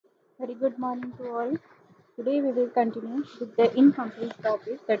Very good morning to all. Today we will continue with the incomplete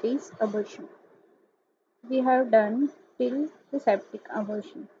topic, that is abortion. We have done till the septic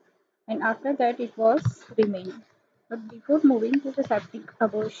abortion, and after that it was remaining. But before moving to the septic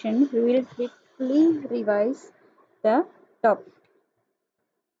abortion, we will quickly revise the topic.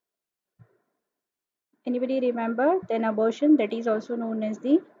 Anybody remember? Then abortion, that is also known as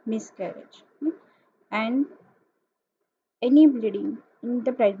the miscarriage, and any bleeding in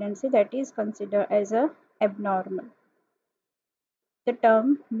the pregnancy that is considered as a abnormal. The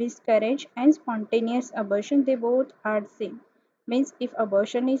term miscarriage and spontaneous abortion, they both are same. Means if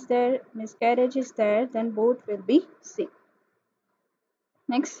abortion is there, miscarriage is there, then both will be same.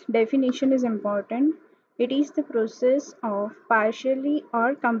 Next definition is important. It is the process of partially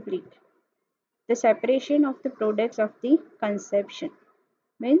or complete the separation of the products of the conception.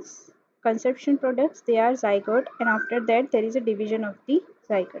 Means conception products, they are zygote, and after that there is a division of the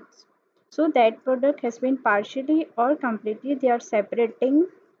zygotes. So that product has been partially or completely, they are separating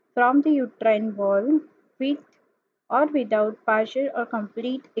from the uterine wall with or without partial or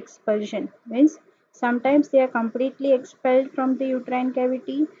complete expulsion. Means sometimes they are completely expelled from the uterine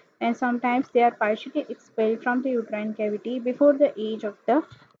cavity, and sometimes they are partially expelled from the uterine cavity before the age of the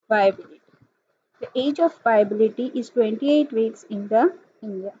viability. The age of viability is 28 weeks in the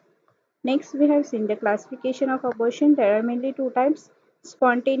India. Next, we have seen the classification of abortion. There are mainly two types,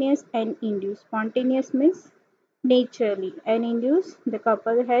 spontaneous and induced. Spontaneous means naturally, and induced, the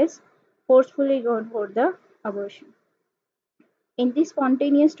couple has forcefully gone for the abortion. In the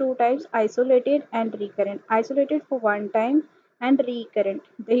spontaneous two types, isolated and recurrent. Isolated for one time and recurrent,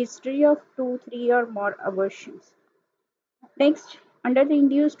 the history of 2, 3 or more abortions. Next, under the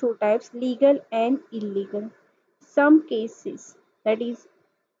induced two types, legal and illegal. Some cases, that is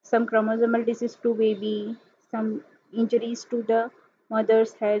some chromosomal disease to baby, some injuries to the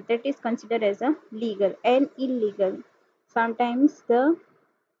mother's health, that is considered as a legal, and illegal. Sometimes the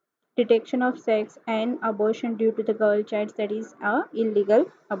detection of sex and abortion due to the girl child, that is a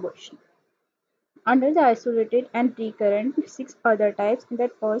illegal abortion. Under the isolated and recurrent, six other types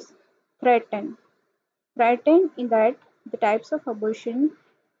that was threatened. Threatened in that the types of abortion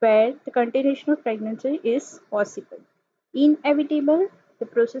where the continuation of pregnancy is possible. Inevitable, the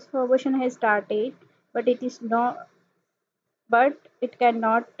process for abortion has started, but it is not, but it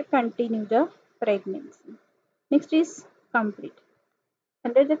cannot continue the pregnancy. Next is complete.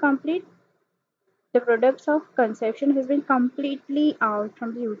 Under the complete, the products of conception has been completely out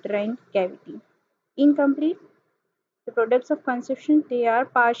from the uterine cavity. Incomplete, the products of conception, they are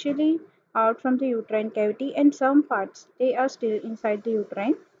partially out from the uterine cavity, and some parts they are still inside the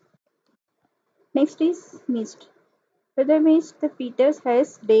uterine. Next is missed. So the missed, the fetus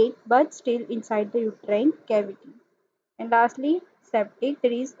has died but still inside the uterine cavity. And lastly, septic,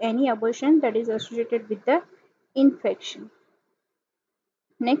 there is any abortion that is associated with the infection.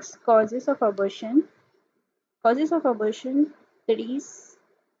 Next, causes of abortion. Causes of abortion, that is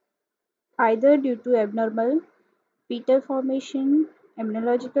either due to abnormal fetal formation,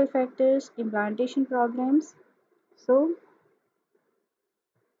 immunological factors, implantation problems. So,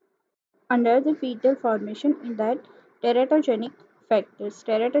 under the fetal formation, in that teratogenic factors,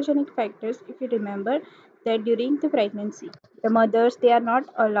 if you remember that during the pregnancy, the mothers, they are not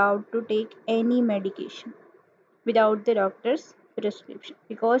allowed to take any medication without the doctor's prescription,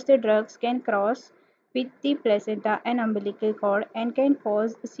 because the drugs can cross with the placenta and umbilical cord and can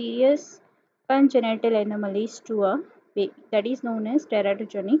cause serious congenital anomalies to a baby, that is known as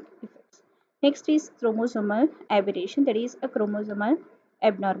teratogenic effects. Next is chromosomal aberration, that is a chromosomal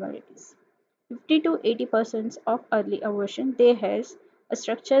abnormalities. 50 to 80% of early abortion, they has a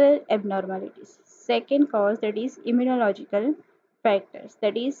structural abnormalities. Second cause, that is immunological factors,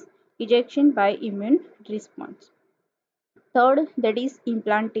 that is ejection by immune response. Third, that is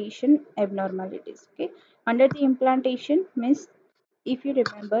implantation abnormalities. Okay, under the implantation means, if you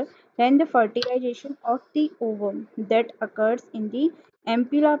remember, then the fertilization of the ovum that occurs in the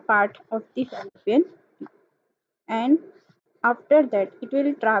ampulla part of the fallopian, and after that it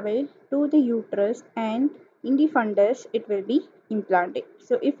will travel to the uterus, and in the fundus it will be implanted.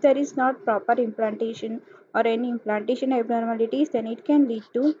 So if there is not proper implantation or any implantation abnormalities, then it can lead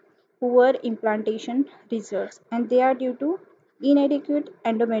to poor implantation results, and they are due to inadequate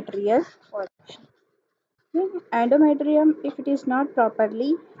endometrial formation. Endometrium, if it is not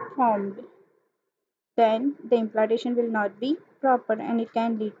properly formed, then the implantation will not be proper and it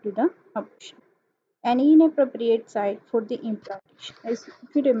can lead to the abortion. An inappropriate site for the implantation is,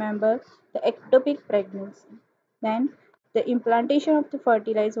 if you remember, the ectopic pregnancy, then the implantation of the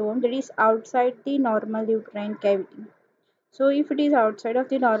fertilized ovum, that is outside the normal uterine cavity. So if it is outside of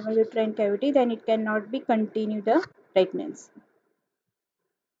the normal uterine cavity, then it cannot be continue the pregnancy.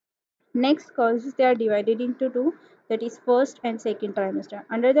 Next causes, they are divided into two, that is first and second trimester.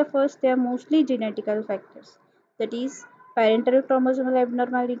 Under the first, they are mostly genetical factors, that is parental chromosomal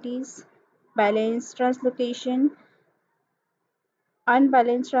abnormalities, balanced translocation,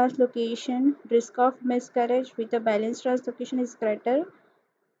 unbalanced translocation. Risk of miscarriage with a balanced translocation is greater,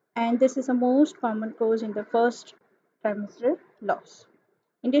 and this is the most common cause in the first trimester loss.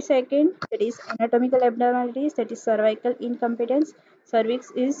 In the second, that is anatomical abnormalities, that is cervical incompetence.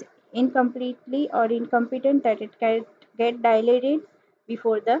 Cervix is incompletely or incompetent, that it can get dilated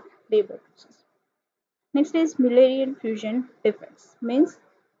before the labor process. Next is Mullerian fusion defects, means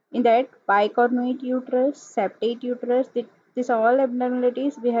in that bicornuate uterus, septate uterus, this all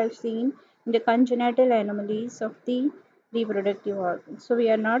abnormalities we have seen in the congenital anomalies of the reproductive organs. So we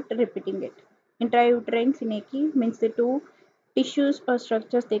are not repeating it. Intrauterine synecdoche means the two tissues or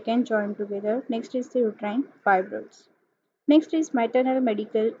structures they can join together. Next is the uterine fibroids. Next is maternal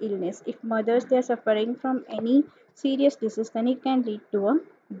medical illness. If mothers they are suffering from any serious disease, then it can lead to a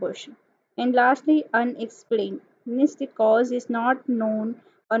abortion. And lastly, unexplained means the cause is not known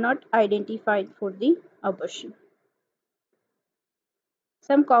or not identified for the abortion.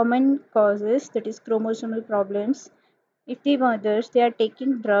 Some common causes, that is chromosomal problems. If the mothers they are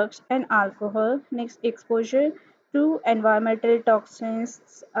taking drugs and alcohol, next exposure to environmental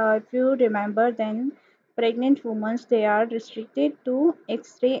toxins. If you remember, then pregnant women they are restricted to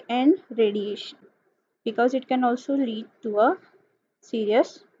X-ray and radiation because it can also lead to a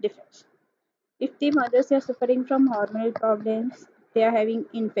serious defects. If the mothers are suffering from hormonal problems, they are having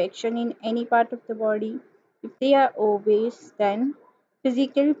infection in any part of the body, if they are obese, then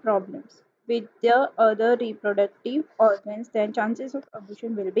physical problems with the other reproductive organs, then chances of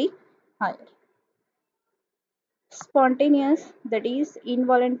abortion will be higher. Spontaneous, that is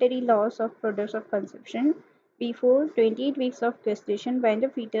involuntary loss of products of conception before 28 weeks of gestation when the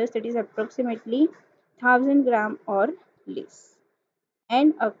fetus that is approximately 1000 gram or less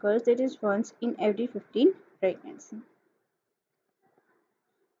and occurs that is once in every 15 pregnancy.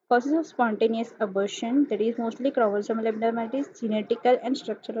 Causes of spontaneous abortion, that is mostly chromosomal abnormalities, genetical and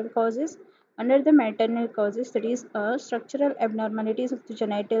structural causes. Under the maternal causes, that is structural abnormalities of the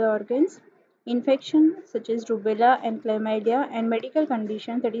genital organs, infection such as rubella and chlamydia, and medical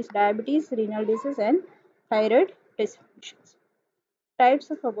conditions, that is diabetes, renal disease, and thyroid dysfunctions.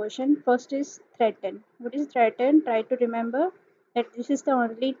 Types of abortion. First is threatened. What is threatened? Try to remember that this is the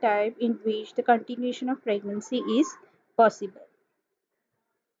only type in which the continuation of pregnancy is possible.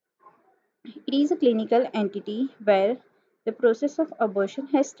 It is a clinical entity where the process of abortion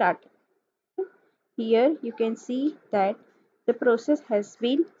has started. Here you can see that the process has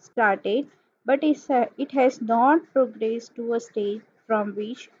been started, but it has not progressed to a stage from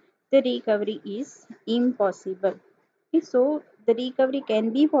which the recovery is impossible. Okay, so the recovery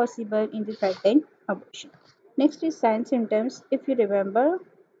can be possible in the patent abortion. Next is signs symptoms. If you remember,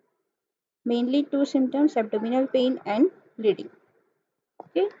 mainly two symptoms: abdominal pain and bleeding.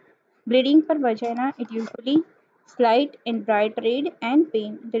 Okay, bleeding for vagina, it usually slight and bright red and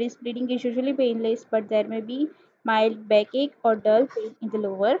pain. There is bleeding is usually painless, but there may be mild backache or dull pain in the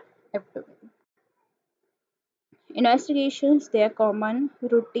lower abdomen. Investigations, they are common,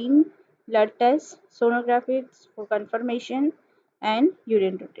 routine blood tests, sonography for confirmation, and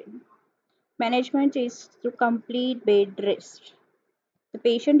urine routine. Management is to complete bed rest. The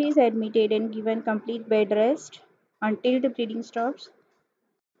patient is admitted and given complete bed rest until the bleeding stops.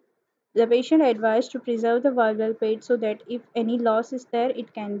 The patient advised to preserve the vulval page so that if any loss is there,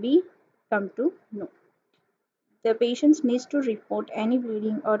 it can be come to know. The patient needs to report any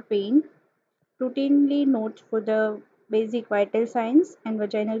bleeding or pain, routinely note for the basic vital signs and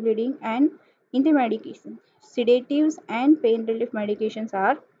vaginal bleeding, and in the medication. Sedatives and pain relief medications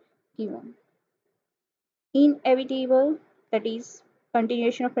are given. Inevitable, that is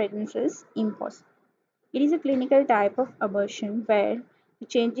continuation of pregnancy is impossible. It is a clinical type of abortion where the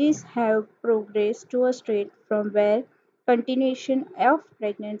changes have progressed to a state from where continuation of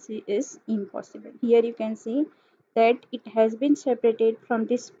pregnancy is impossible. Here you can see that it has been separated from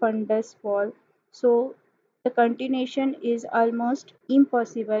this fundus wall, so the continuation is almost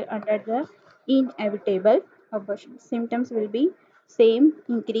impossible under the inevitable abortion. Symptoms will be same: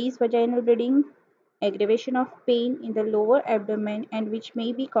 increased vaginal bleeding, aggravation of pain in the lower abdomen, and which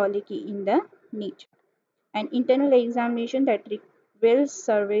may be colicky in the nature, an internal examination that reveals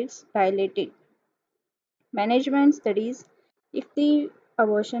cervix dilated. Management studies, if the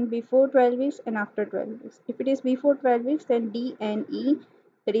abortion before 12 weeks and after 12 weeks. If it is before 12 weeks, then D and E,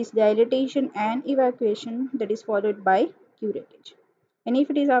 that is dilatation and evacuation, that is followed by curettage. And if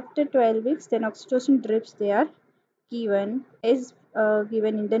it is after 12 weeks, then oxytocin drips they are given is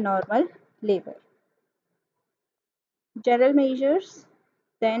given in the normal labor. General measures,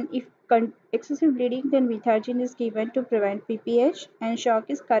 then if excessive bleeding, then methargine is given to prevent PPH, and shock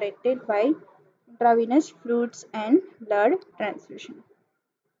is corrected by intravenous fluids and blood transfusion.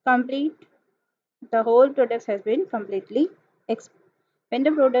 Complete, the whole product has been completely expelled. When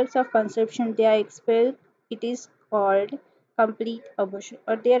the products of consumption they are expelled, it is called complete abortion,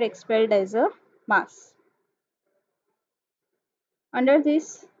 or they are expelled as a mass. Under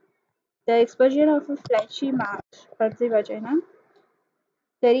this, the exposure of a fleshy mass for the vagina,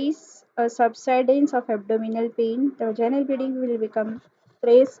 there is a subsidence of abdominal pain. The vaginal bleeding will become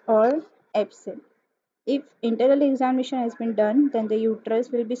trace or absent. If internal examination has been done, then the uterus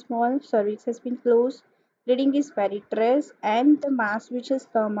will be small, cervix has been closed, bleeding is very trace, and the mass which has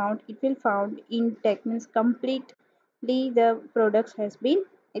come out, it will found intact, means completely the products has been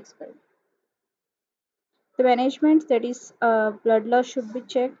expelled. The management, that is blood loss should be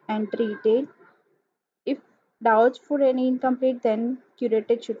checked and treated. If doubts for any incomplete, then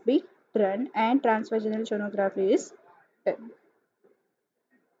curated should be done and transvaginal sonography is done.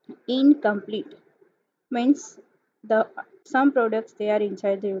 Incomplete means the some products they are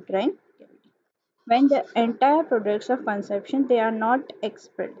inside the uterine cavity. When the entire products of conception they are not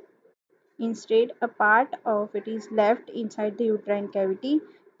expelled, instead a part of it is left inside the uterine cavity,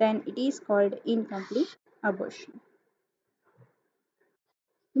 then it is called incomplete abortion.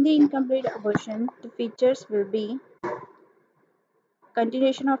 In the incomplete abortion, the features will be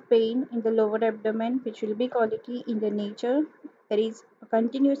continuation of pain in the lower abdomen, which will be colicky in the nature. There is a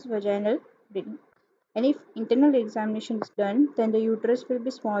continuous vaginal bleeding. And if internal examination is done, then the uterus will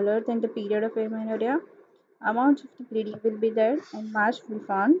be smaller than the period of amenorrhea. Amount of the bleeding will be there and mass will be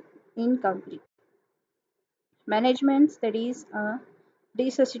found incomplete. Management, that is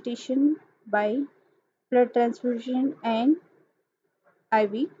resuscitation by blood transfusion and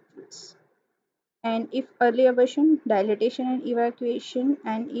IV fluids. And if early abortion, dilatation and evacuation,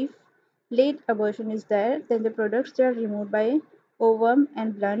 and if late abortion is there, then the products are removed by ovum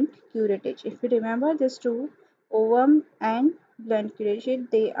and blunt curettage. If you remember these two, ovum and blunt curettage,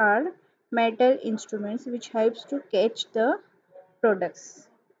 they are metal instruments which helps to catch the products.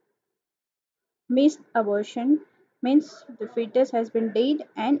 Missed abortion means the fetus has been dead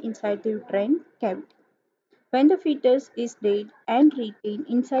and inside the uterine cavity. When the fetus is dead and retained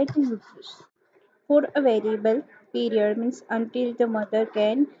inside the uterus for a variable period, means until the mother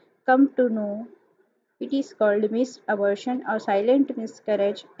can come to know, it is called missed abortion or silent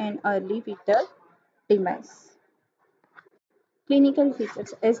miscarriage and early fetal demise. Clinical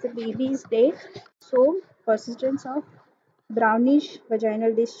features, as the baby is dead, so persistence of brownish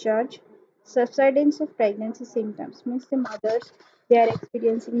vaginal discharge, subsidence of pregnancy symptoms, means the mothers they are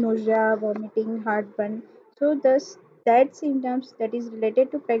experiencing nausea, vomiting, heartburn. So thus that symptoms that is related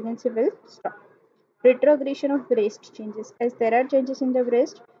to pregnancy will stop. Retrogression of breast changes, as there are changes in the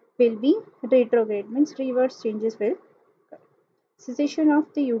breast will be retrograde, means reverse changes will occur. Cessation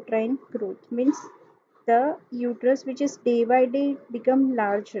of the uterine growth means the uterus which is day by day become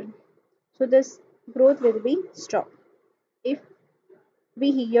larger, so this growth will be stopped. If we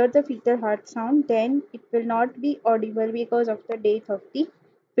hear the fetal heart sound, then it will not be audible because of the death of the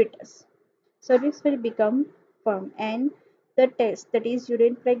fetus. Cervix will become firm, and the test, that is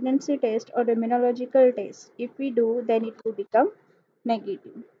urine pregnancy test or immunological test, if we do, then it will become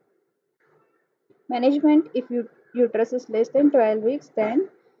negative. Management, if uterus is less than 12 weeks, then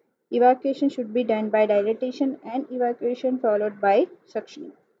evacuation should be done by dilatation and evacuation followed by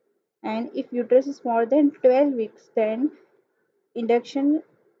suctioning. And if uterus is more than 12 weeks, then induction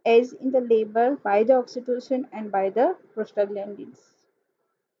is in the labor by the oxytocin and by the prostaglandins.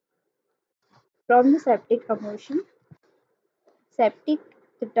 From the septic abortion, septic,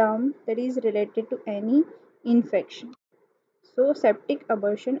 the term that is related to any infection. So septic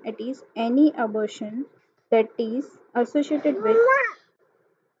abortion, it is any abortion that is associated with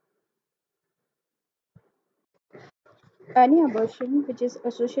any abortion which is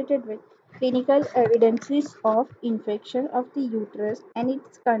associated with clinical evidences of infection of the uterus and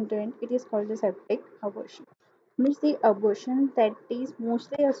its content, it is called the septic abortion. Means the abortion that is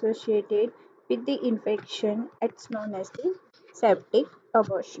mostly associated with the infection, it's known as the septic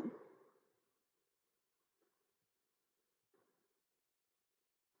abortion.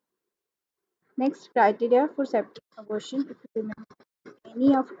 Next criteria for septic abortion, if you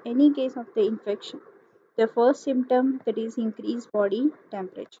remember any case of the infection, the first symptom that is increased body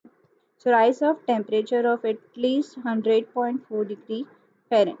temperature. So rise of temperature of at least 100.4 degree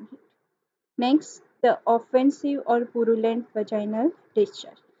Fahrenheit. Next, the offensive or purulent vaginal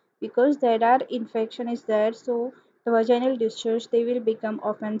discharge, because there are infection is there, so the vaginal discharge they will become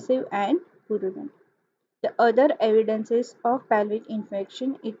offensive and purulent. The other evidences of pelvic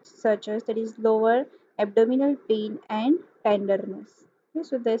infection it's such as that is lower abdominal pain and tenderness. Okay,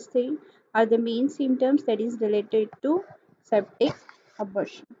 so these things are the main symptoms that is related to septic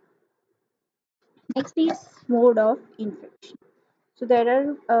abortion. Next is mode of infection. So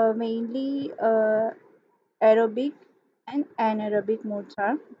there are mainly aerobic and anaerobic modes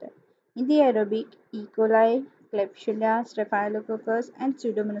are there. In the aerobic, E. coli, Klebsiella, Staphylococcus, and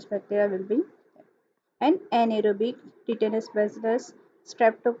Pseudomonas bacteria will be, and anaerobic tetanus bacillus,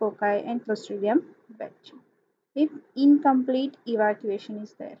 streptococci, and clostridium bacteria. If incomplete evacuation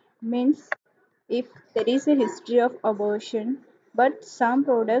is there, means if there is a history of abortion, but some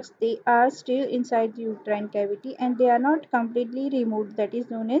products they are still inside the uterine cavity and they are not completely removed, that is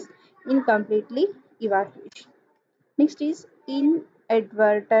known as incompletely evacuation. Next is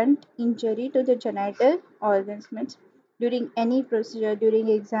inadvertent injury to the genital organs, means during any procedure, during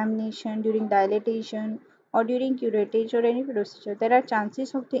examination, during dilatation, or during curettage or any procedure, there are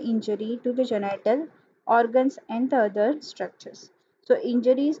chances of the injury to the genital organs and the other structures. So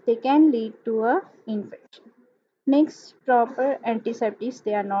injuries they can lead to a infection. Next, proper antiseptics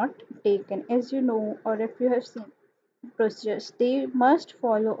they are not taken. As you know, or if you have seen procedures, they must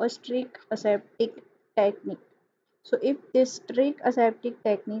follow a strict aseptic technique. So if these strict aseptic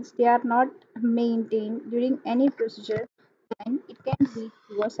techniques they are not maintained during any procedure, then it can lead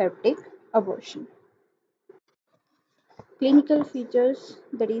to a septic abortion. Clinical features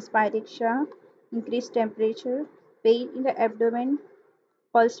that is pyrexia, increased temperature, pain in the abdomen,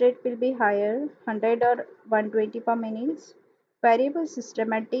 pulse rate will be higher, 100 or 120 per minute, variable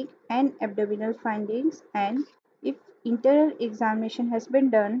systematic and abdominal findings, and if internal examination has been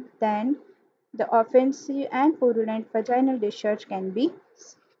done, then the offensive and purulent vaginal discharge can be.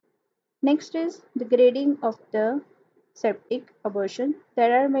 Next is the grading of the septic abortion.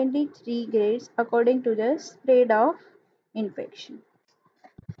 There are mainly three grades according to the spread of infection.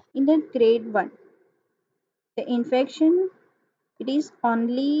 In the grade 1, the infection it is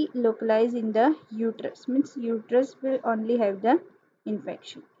only localized in the uterus, means uterus will only have the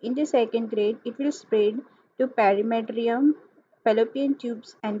infection. In the second grade, it will spread to perimetrium, fallopian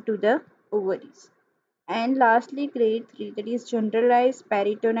tubes, and to the ovaries. And lastly, grade 3, that is generalized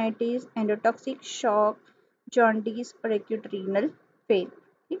peritonitis, endotoxic shock, jaundice, or acute renal failure.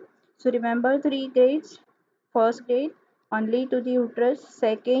 Okay. So remember three grades. First grade only to the uterus,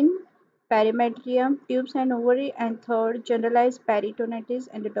 second perimetrium, tubes and ovary, and third generalized peritonitis,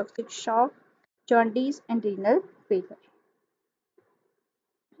 endotoxic shock, jaundice, and renal failure.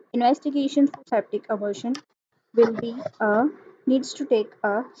 Investigation for septic abortion will be needs to take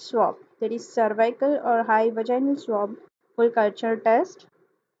a swab, that is cervical or high vaginal swab, full culture test,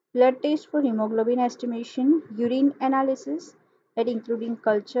 blood test for hemoglobin estimation, urine analysis that including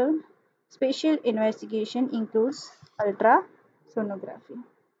culture. Special investigation includes ultrasonography.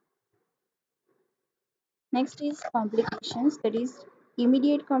 Next is complications, that is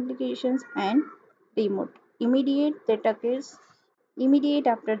immediate complications and remote. Immediate that occurs immediate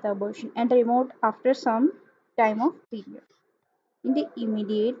after the abortion and remote after some time of period. In the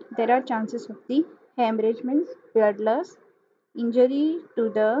immediate, there are chances of the hemorrhage, means blood loss, injury to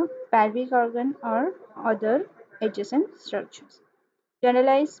the pelvic organ or other adjacent structures.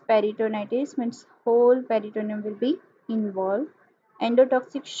 Generalized peritonitis means whole peritoneum will be involved.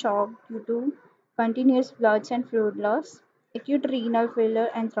 Endotoxic shock due to continuous blood and fluid loss. Acute renal failure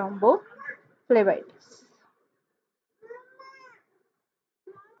and thrombophlebitis.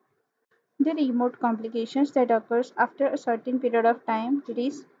 The remote complications that occurs after a certain period of time, it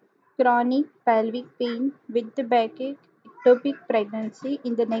is chronic pelvic pain with the backache, ectopic pregnancy.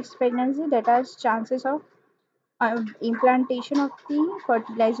 In the next pregnancy, that has chances of implantation of the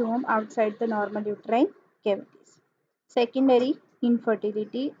fertilized ovum outside the normal uterine cavities. Secondary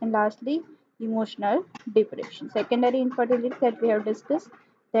infertility, and lastly emotional depression. Secondary infertility that we have discussed,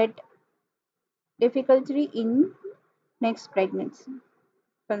 that difficulty in next pregnancy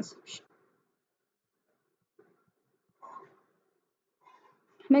conception.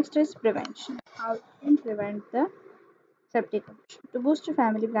 Next is prevention. How you can prevent the septic abortion. To boost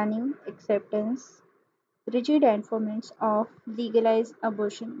family planning acceptance, rigid enforcement of legalized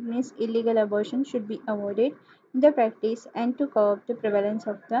abortion means illegal abortion should be avoided in the practice and to curb the prevalence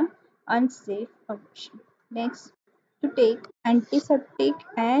of the unsafe abortion. Next, to take antiseptic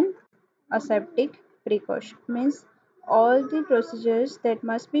and aseptic precaution means all the procedures that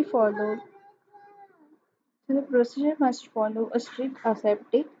must be followed. So the procedure must follow a strict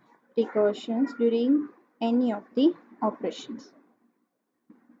aseptic precautions during any of the operations.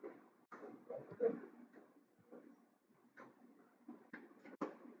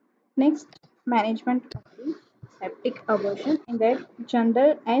 Next, management of the septic abortion. In that,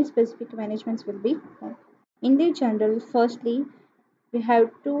 general and specific managements will be done. In the general, firstly, we have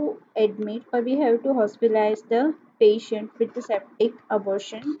to admit or we have to hospitalize the patient with the septic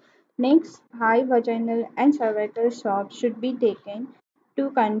abortion. Next, high vaginal and cervical swabs should be taken to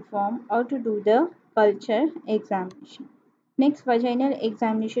confirm or to do the culture examination. Next, vaginal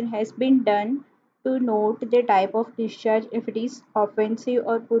examination has been done to note the type of discharge, if it is offensive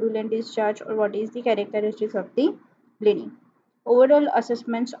or purulent discharge, or what is the characteristics of the bleeding. Overall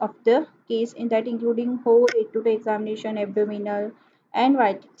assessments of the case in that including whole head-to-toe examination, abdominal and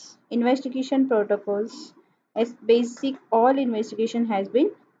vitals. Investigation protocols as basic all investigation has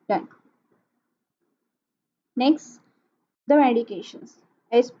been done. Next, the medications.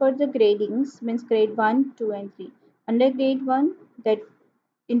 As per the gradings means grade 1, 2 and 3. Under grade 1 that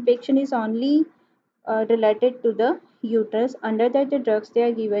infection is only related to the uterus. Under that the drugs they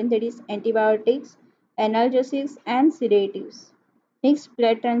are given, that is antibiotics, analgesics and sedatives. Next,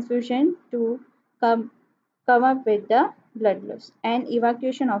 blood transfusion to come, come up with the blood loss and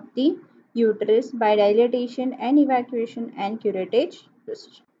evacuation of the uterus by dilatation and evacuation and curettage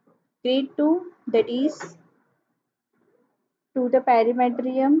procedure. Grade 2, that is to the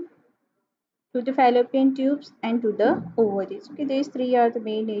perimetrium, to the fallopian tubes and to the ovaries. Okay, these three are the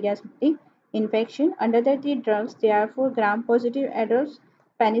main areas of the infection. Under that the drugs, they are for gram positive adults,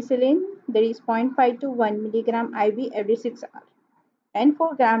 penicillin, that is 0.5 to 1 milligram IV every 6 hours. And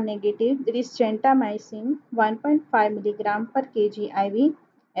for gram negative, there is gentamicin 1.5 milligram per kg IV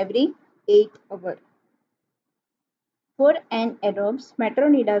every 8 hours. For anaerobes,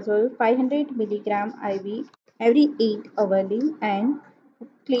 metronidazole 500 milligram IV every 8 hourly and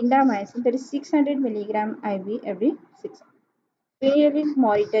clindamycin, that is 600 milligram IV every 6 hours. Periodic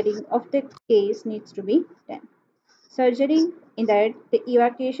monitoring of the case needs to be done. Surgery, in that the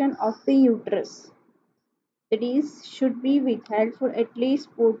evacuation of the uterus, that is should be withheld for at least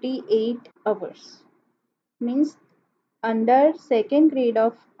 48 hours. Means under second grade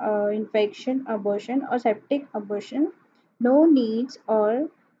of infection abortion or septic abortion, no needs or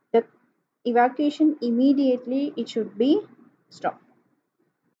the evacuation immediately it should be stopped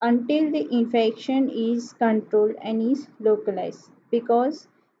until the infection is controlled and is localized, because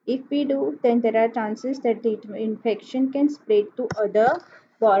if we do, then there are chances that the infection can spread to other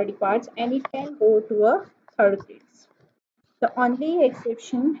body parts and it can go to a third grade. The only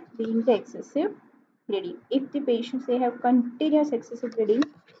exception being the excessive bleeding. If the patients they have continuous excessive bleeding,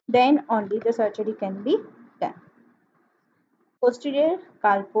 then only the surgery can be done. Posterior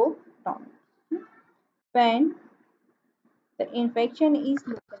calpotomy. When the infection is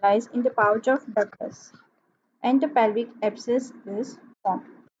localized in the pouch of ductus and the pelvic abscess is formed.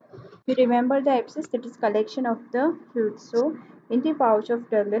 You remember the abscess, that is collection of the fluids. So in the pouch of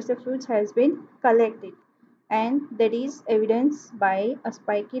Douglas the fluids has been collected and that is evidenced by a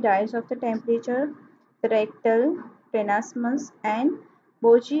spiky rise of the temperature, the rectal tenesmus and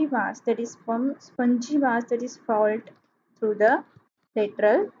bogy mass, that is from spongy mass that is fought through the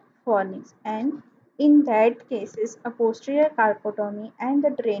lateral fornix, and in that cases a posterior carpotomy and the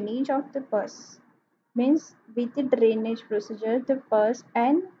drainage of the pus, means with the drainage procedure the pus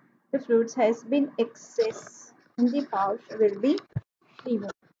and the fluids has been excess in the pouch will be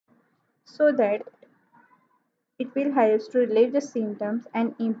removed so that it will help to relieve the symptoms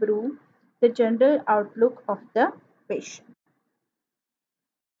and improve the general outlook of the patient.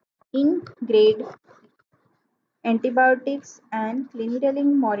 In grade, antibiotics and clinical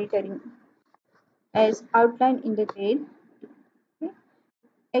monitoring as outlined in the grade. Okay.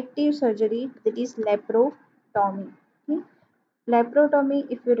 Active surgery, that is laparotomy. Okay. Laparotomy,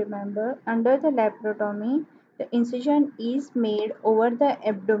 if you remember, under the laparotomy, the incision is made over the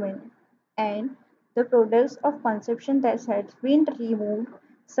abdomen and the products of conception that has been removed,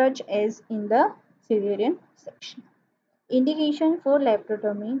 such as in the cesarean section. Indication for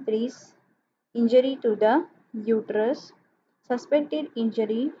laparotomy, there is injury to the uterus, suspected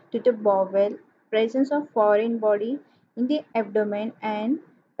injury to the bowel, presence of foreign body in the abdomen and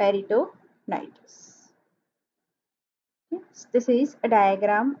peritonitis. Yes, this is a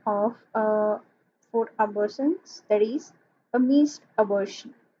diagram of for abortions, that is a missed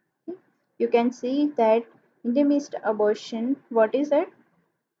abortion. Okay. You can see that in the missed abortion, what is that?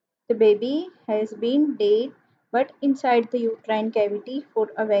 The baby has been dead but inside the uterine cavity for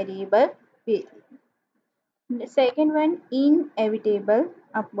a variable period. The second one, inevitable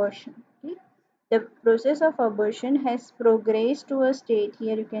abortion. Okay. The process of abortion has progressed to a state,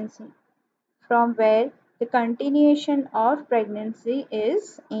 here you can see, from where the continuation of pregnancy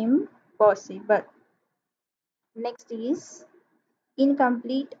is impossible. Next is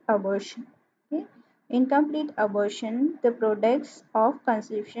incomplete abortion. Okay. Incomplete abortion, the products of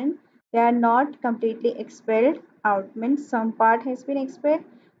conception, they are not completely expelled out, means some part has been expelled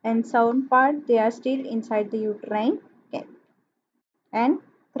and some part they are still inside the uterine cavity. And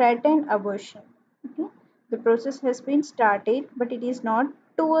threatened abortion. Okay. The process has been started, but it is not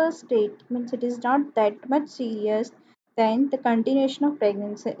to a state, means it is not that much serious, then the continuation of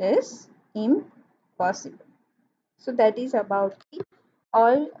pregnancy is impossible. So that is about the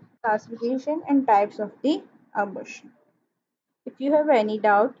all classification and types of the abortion. If you have any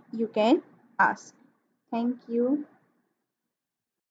doubt, you can ask. Thank you.